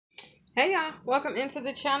Hey y'all, welcome into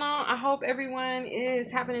the channel. I hope everyone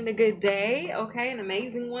is having a good day, okay, an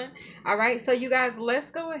amazing one. All right, so you guys,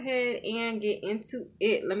 let's go ahead and get into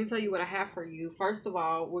it. Let me tell you what I have for you. First of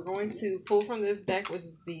all, we're going to pull from this deck, which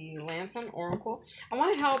is the Lantern Oracle. I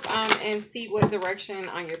want to help and see what direction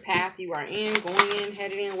on your path you are in, going in,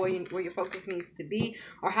 headed in, where your focus needs to be,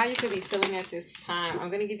 or how you could be feeling at this time. I'm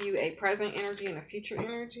going to give you a present energy and a future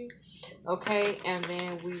energy. Okay, and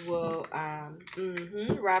then we will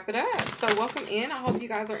wrap it up. So welcome in. I hope you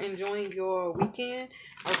guys are enjoying your weekend.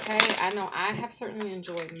 Okay, I know I have certainly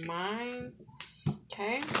enjoyed mine.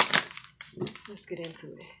 Okay, let's get into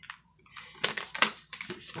it.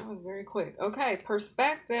 That was very quick. Okay,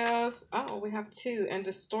 perspective. Oh, we have two. And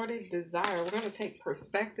distorted desire. We're going to take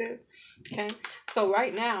perspective. Okay, so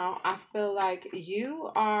right now I feel like you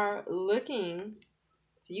are looking.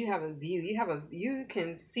 So you have a view. You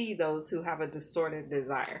can see those who have a distorted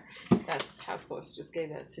desire. That's how Source just gave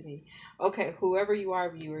that to me. Okay, whoever you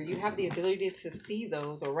are, viewer, you have the ability to see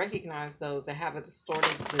those or recognize those that have a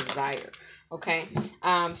distorted desire. Okay,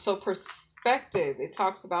 so perspective. It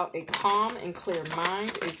talks about a calm and clear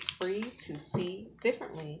mind is free to see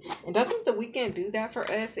differently. And doesn't the weekend do that for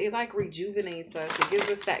us? It like rejuvenates us. It gives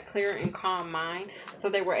us that clear and calm mind, so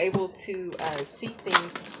they were able to see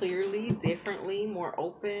things clearly, differently, more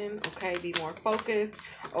open. Okay, be more focused,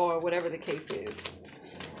 or whatever the case is.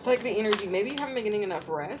 It's like the energy. Maybe you haven't been getting enough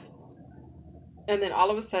rest, and then all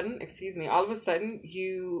of a sudden,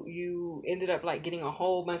 you ended up like getting a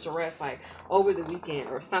whole bunch of rest like over the weekend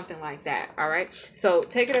or something like that. All right, so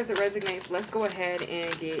take it as it resonates. Let's go ahead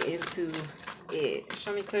and get into it.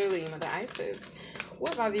 Show me clearly, Mother Isis,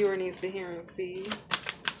 what my viewer needs to hear and see.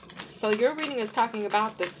 So your reading is talking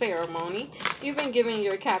about the ceremony. You've been given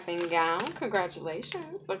your cap and gown.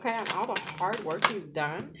 Congratulations, okay, on all the hard work you've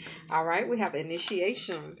done. All right, we have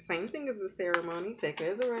initiation. Same thing as the ceremony. Take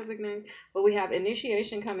it as a resonates. But we have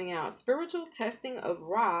initiation coming out. Spiritual testing of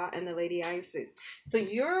Ra and the Lady Isis. So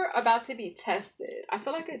you're about to be tested. I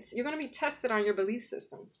feel like you're going to be tested on your belief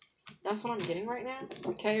system. That's what I'm getting right now.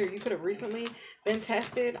 Okay, or you could have recently been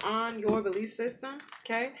tested on your belief system.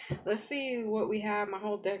 Okay, let's see what we have. My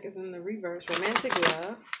whole deck is in the reverse. Romantic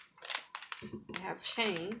love. We have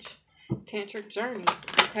change. Tantric journey.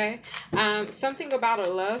 Okay, something about a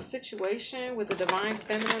love situation with the divine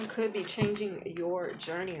feminine could be changing your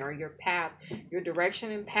journey or your path, your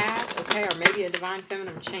direction and path. Okay, or maybe a divine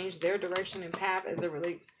feminine changed their direction and path as it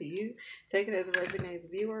relates to you. Take it as it resonates,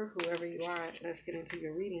 viewer, whoever you are. Let's get into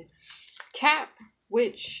your reading. Cap,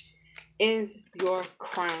 which is your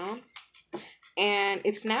crown, and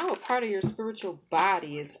it's now a part of your spiritual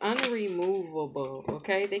body. It's unremovable.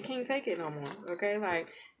 Okay, they can't take it no more. Okay, like,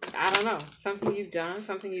 I don't know, something you've done,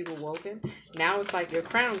 something you've awoken. Now it's like your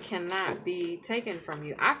crown cannot be taken from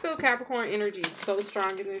you. I feel Capricorn energy is so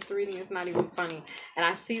strong in this reading, it's not even funny. And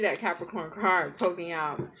I see that Capricorn card poking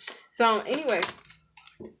out. So anyway,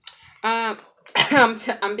 I'm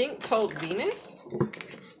being told Venus,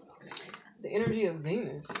 the energy of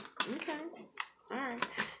Venus. Okay, all right.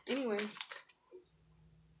 Anyway,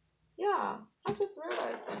 yeah, I just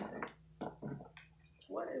realized something.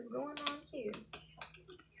 What is going on here?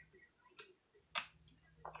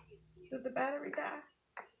 Did the battery die?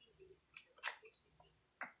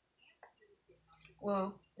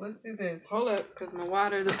 Well, let's do this. Hold up, because my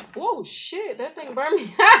water. Whoa, shit, that thing burned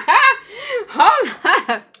me. Hold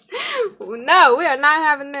up. No, we are not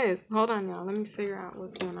having this. Hold on, y'all. Let me figure out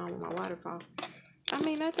what's going on with my waterfall. I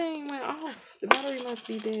mean, that thing went off. The battery must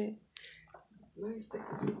be dead. Let me stick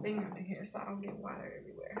this thing under here so I don't get water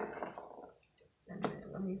everywhere. And then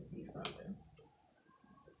let me see something.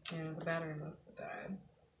 Yeah, the battery must have died.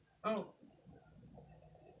 Oh,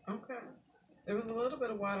 okay. There was a little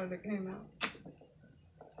bit of water that came out.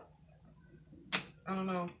 I don't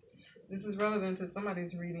know. This is relevant to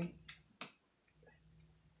somebody's reading.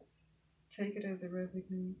 Take it as it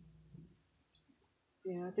resonates.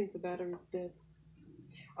 Yeah, I think the battery's dead.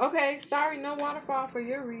 Okay, sorry, no waterfall for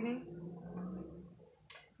your reading.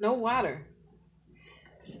 No water.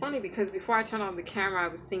 It's funny because before I turned on the camera, I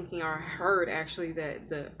was thinking, or I heard actually, that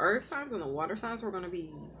the earth signs and the water signs were going to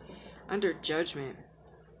be under judgment.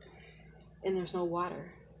 And there's no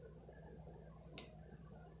water.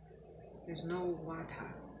 There's no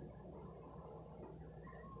water.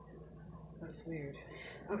 That's weird.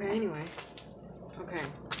 Okay, anyway. Okay.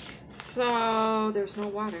 So there's no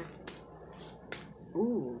water.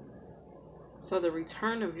 Ooh. So the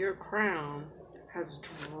return of your crown has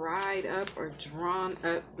dried up or drawn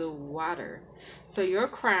up the water. So your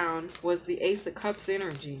crown was the Ace of Cups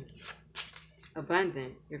energy.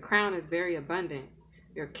 Abundant. Your crown is very abundant.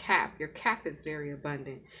 Your cap is very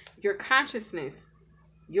abundant. Your consciousness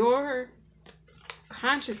Your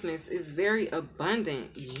consciousness is very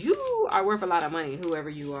abundant. You are worth a lot of money, whoever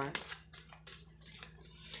you are.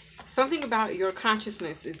 Something about your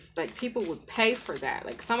consciousness is like people would pay for that.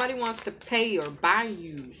 Like somebody wants to pay or buy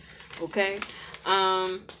you, okay?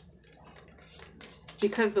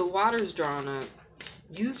 Because the water's drawn up.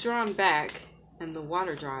 You've drawn back and the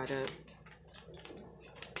water dried up.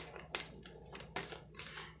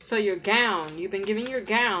 So your gown, you've been given your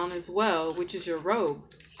gown as well, which is your robe,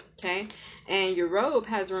 okay? And your robe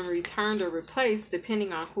has been returned or replaced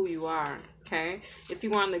depending on who you are, okay? If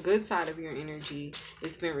you're on the good side of your energy,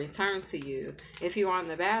 it's been returned to you. If you're on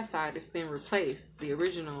the bad side, it's been replaced. The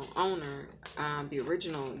original owner, your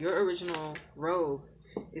original robe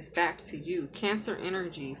is back to you. Cancer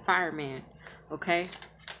energy, fireman, okay?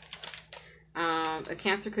 A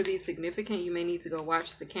Cancer could be significant. You may need to go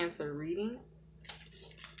watch the Cancer reading.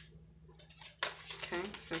 Okay,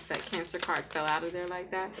 since that Cancer card fell out of there like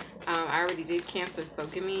that. I already did Cancer, so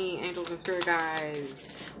give me angels and spirit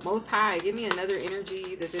guides. Most High, give me another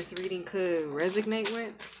energy that this reading could resonate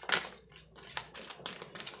with.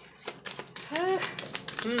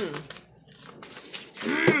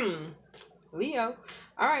 Leo.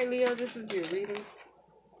 All right, Leo, this is your reading.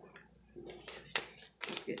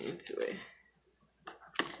 Let's get into it.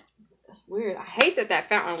 That's weird. I hate that that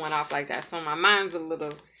fountain went off like that, so my mind's a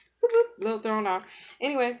little thrown off.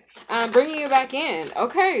 Anyway, bringing you back in.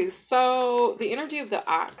 Okay, so the energy of the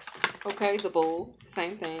ox, okay, the bull,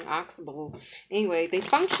 same thing, ox, bull. Anyway, they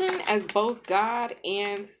function as both god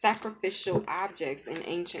and sacrificial objects in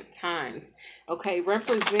ancient times, okay,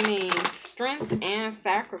 representing strength and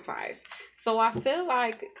sacrifice. So I feel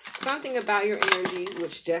like something about your energy,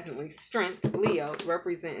 which definitely strength, Leo,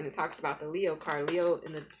 represent, and it talks about the Leo card. Leo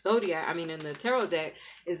in the zodiac, in the tarot deck,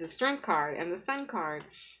 is the strength card and the sun card.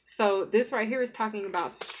 So this right here is talking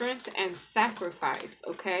about strength and sacrifice,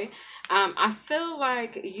 okay? I feel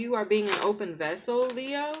like you are being an open vessel,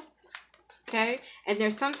 Leo, okay? And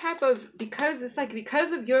there's some type of, because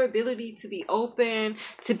of your ability to be open,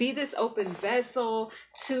 to be this open vessel,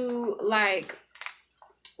 to like,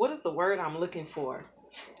 what is the word I'm looking for?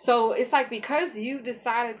 So it's like because you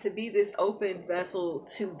decided to be this open vessel,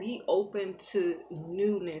 to be open to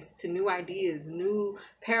newness, to new ideas, new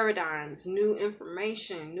paradigms, new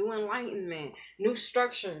information, new enlightenment, new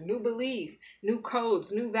structure, new belief, new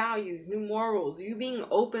codes, new values, new morals, you being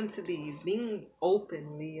open to these, being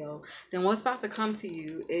open, Leo, then what's about to come to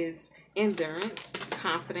you is endurance,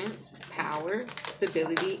 confidence, power,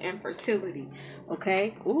 stability, and fertility.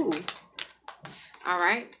 Okay? Ooh. All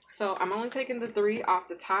right, so I'm only taking the 3 off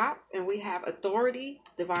the top, and we have authority,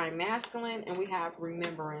 divine masculine, and we have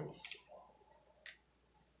remembrance.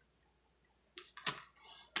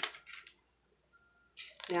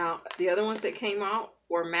 Now, the other ones that came out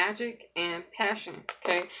were magic and passion,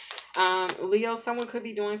 okay? Leo, someone could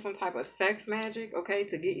be doing some type of sex magic, okay,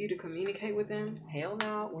 to get you to communicate with them. Hell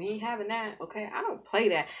no, we ain't having that, okay? I don't play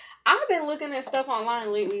that. I've been looking at stuff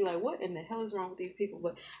online lately, like, what in the hell is wrong with these people?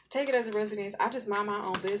 But take it as a residence. I just mind my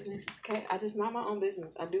own business, okay? I just mind my own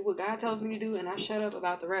business. I do what God tells me to do, and I shut up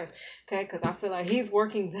about the rest, okay? Because I feel like he's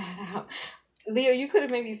working that out. Leo, you could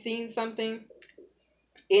have maybe seen something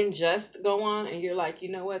unjust go on, and you're like, you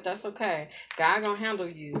know what, that's okay, God gonna handle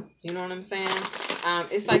you, you know what I'm saying?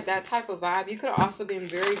 It's like that type of vibe. You could have also been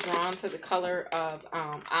very drawn to the color of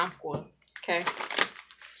aqua, okay?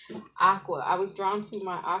 Aqua. I was drawn to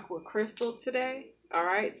my aqua crystal today. All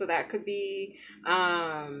right, so that could be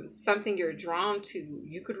something you're drawn to.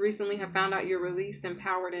 You could recently have found out you're released,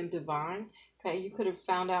 empowered, and divine. Okay, you could have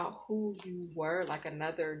found out who you were, like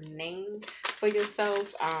another name for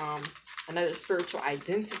yourself, another spiritual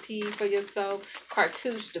identity for yourself.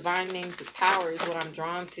 Cartouche, divine names of power is what I'm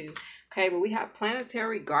drawn to. Okay, but we have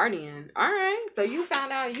planetary guardian. All right, so you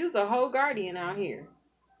found out you's a whole guardian out here.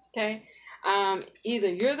 Okay. Either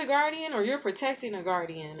you're the guardian or you're protecting a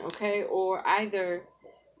guardian, okay? Or either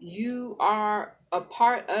you are a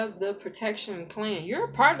part of the protection clan. You're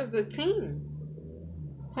a part of the team.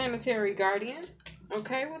 Planetary guardian.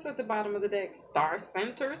 Okay, what's at the bottom of the deck? Star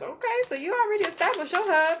centers. Okay, so you already established your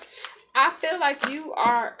hub. I feel like you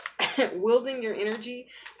are wielding your energy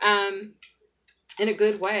in a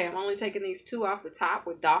good way. I'm only taking these 2 off the top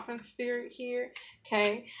with dolphin spirit here.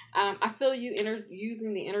 Okay. I feel you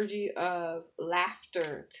using the energy of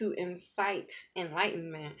laughter to incite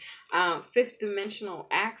enlightenment. 5th dimensional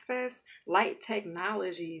access, light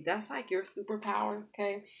technology. That's like your superpower.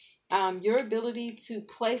 Okay. Your ability to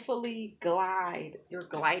playfully glide.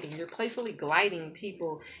 You're playfully gliding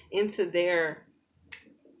people into their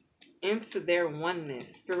into their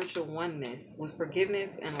oneness, spiritual oneness with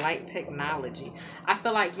forgiveness and light technology. I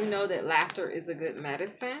feel like you know that laughter is a good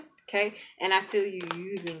medicine, okay? And I feel you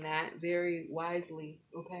using that very wisely,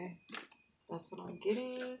 okay? That's what I'm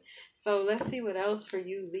getting. So let's see what else for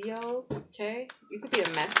you, Leo, okay? You could be a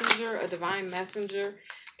messenger, a divine messenger,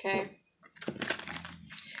 okay?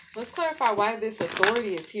 Let's clarify why this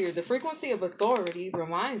authority is here. The frequency of authority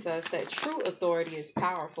reminds us that true authority is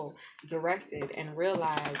powerful, directed, and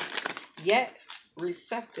realized, yet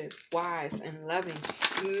receptive, wise, and loving.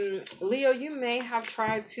 Leo, you may have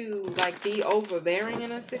tried to like be overbearing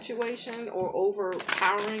in a situation or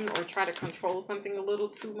overpowering or try to control something a little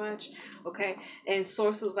too much, okay? And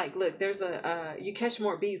sources like, look, there's you catch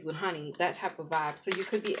more bees with honey, that type of vibe. So you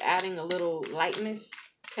could be adding a little lightness.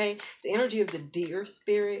 Okay, the energy of the deer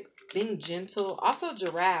spirit, being gentle, also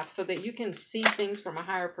giraffe, so that you can see things from a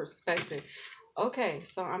higher perspective. Okay,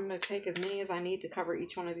 so I'm going to take as many as I need to cover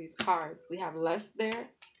each one of these cards. We have less there.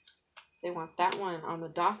 They want that one on the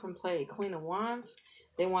Dolphin plate, Queen of Wands.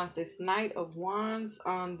 They want this Knight of Wands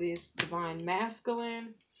on this Divine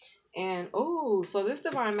Masculine. And, oh, so this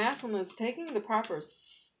Divine Masculine is taking the proper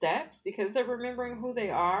steps because they're remembering who they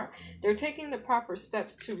are. They're taking the proper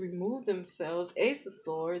steps to remove themselves, Ace of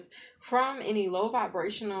Swords, from any low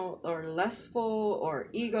vibrational or lustful or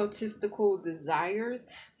egotistical desires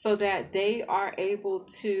so that they are able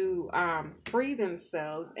to free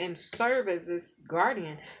themselves and serve as this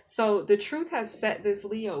guardian. So the truth has set this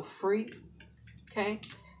Leo free, okay?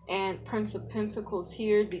 And Prince of Pentacles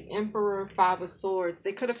here, the Emperor, Five of Swords.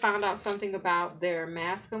 They could have found out something about their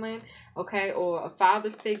masculine, okay, or a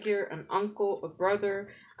father figure, an uncle, a brother,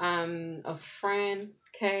 a friend,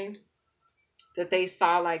 okay, that they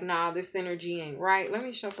saw like, nah, this energy ain't right. Let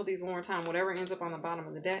me shuffle these one more time. Whatever ends up on the bottom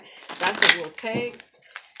of the deck, that's what we'll take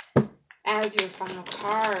as your final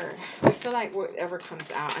card. I feel like whatever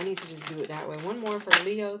comes out, I need to just do it that way. One more for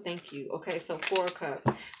Leo. Thank you. Okay, so 4 of Cups.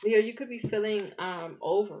 Leo, you could be feeling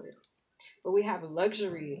over it, but we have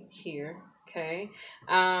luxury here. Okay,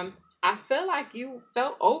 I feel like you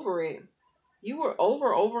felt over it. You were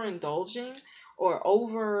overindulging or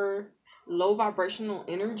over low vibrational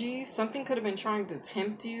energy. Something could have been trying to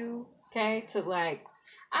tempt you, okay, to like,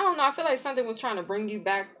 I don't know, I feel like something was trying to bring you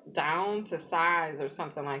back down to size or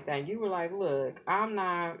something like that. You were like, look, I'm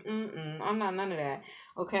not none of that,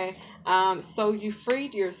 okay? So you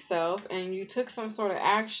freed yourself and you took some sort of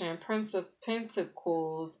action, Prince of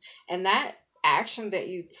Pentacles, and that action that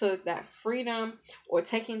you took, that freedom or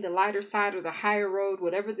taking the lighter side or the higher road,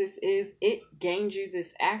 whatever this is, it gained you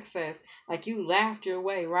this access. Like you laughed your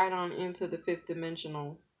way right on into the 5th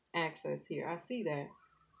dimensional access here. I see that.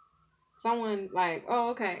 Someone like,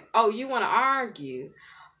 oh, okay. Oh, you want to argue.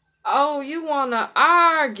 Oh, you want to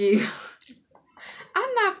argue.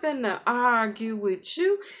 I'm not finna argue with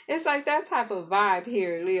you. It's like that type of vibe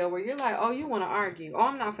here, Leo, where you're like, oh, you want to argue. Oh,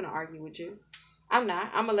 I'm not finna argue with you. I'm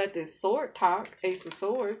not. I'm gonna let this sword talk, Ace of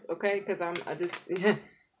Swords, okay? Because I'm this.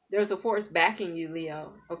 There's a force backing you,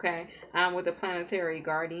 Leo, okay? With the planetary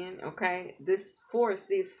guardian, okay? This force,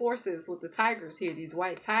 these forces with the tigers here, these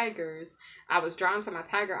white tigers. I was drawn to my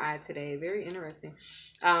tiger eye today. Very interesting.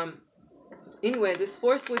 Anyway, this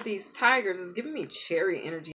force with these tigers is giving me cherry energy.